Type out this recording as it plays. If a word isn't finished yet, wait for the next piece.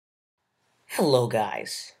Hello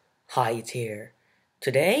guys, Hyde here.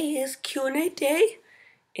 Today is Q&A day,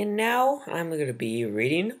 and now I'm going to be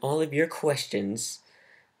reading all of your questions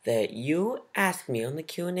that you asked me on the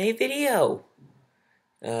Q&A video.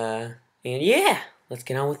 And yeah, let's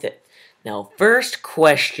get on with it. Now, first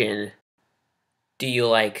question. Do you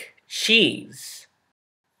like cheese?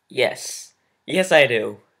 Yes. Yes, I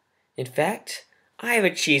do. In fact, I have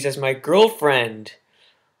a cheese as my girlfriend.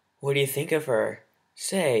 What do you think of her?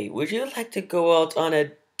 Say, would you like to go out on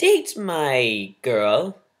a date, my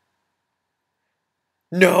girl?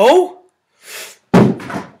 No?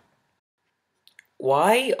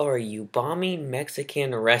 Why are you bombing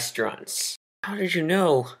Mexican restaurants? How did you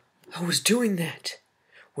know I was doing that?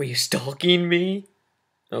 Were you stalking me?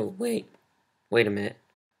 Oh, wait a minute.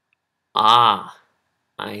 Ah,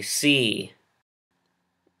 I see.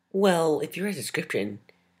 Well, if you read the description,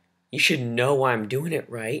 you should know why I'm doing it,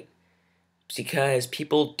 right? It's because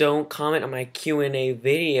people don't comment on my Q&A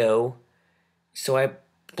video, so I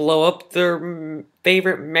blow up their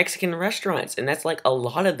favorite Mexican restaurants, and that's like a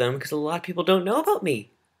lot of them because a lot of people don't know about me.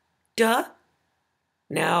 Duh.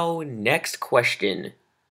 Now, next question.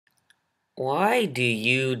 Why do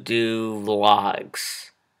you do vlogs?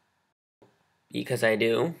 Because I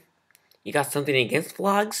do. You got something against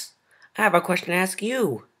vlogs? I have a question to ask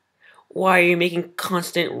you. Why are you making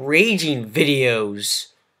constant raging videos?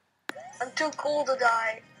 I'm too cool to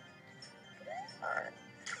die.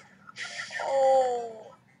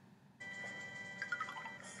 Oh.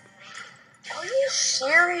 Are you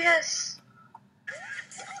serious?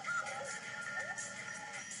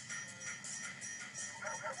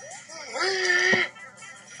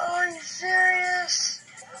 Are you serious?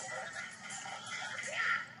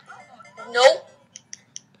 Nope.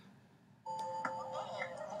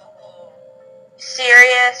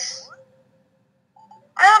 Serious?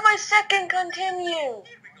 I have my second continue.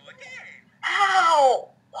 How?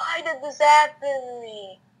 Why did this happen to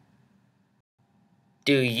me?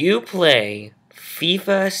 Do you play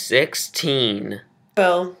FIFA 16?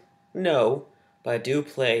 Well, no, but I do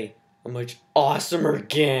play a much awesomer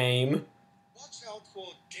game. Watch out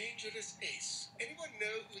for dangerous ace. Anyone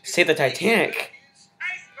know who this Say the Titanic.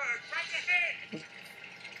 Iceberg right ahead.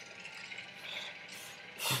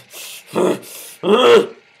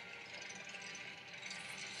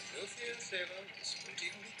 Sophia and Sarah is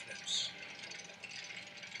waitingly close.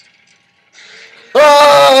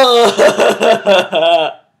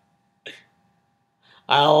 Oh!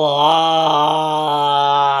 I lost.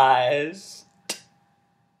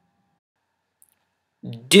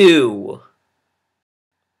 Do.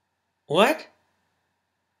 What?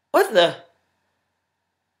 What the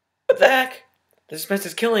heck? The suspense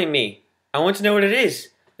is killing me. I want to know what it is.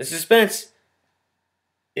 The suspense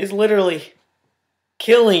is literally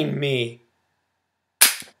killing me.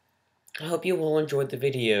 I hope you all enjoyed the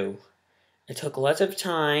video. It took lots of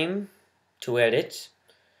time to edit.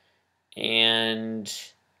 And,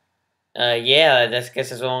 yeah, that's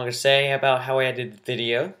all I'm going to say about how I edited the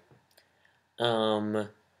video.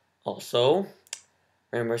 Also,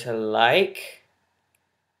 remember to like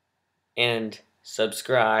and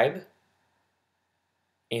subscribe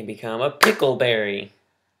and become a pickleberry.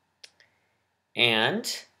 And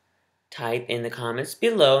type in the comments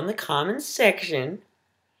below in the comments section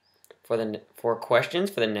for questions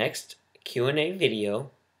for the next Q&A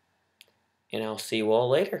video. And I'll see you all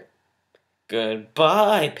later.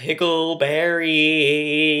 Goodbye,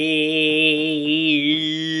 pickleberry.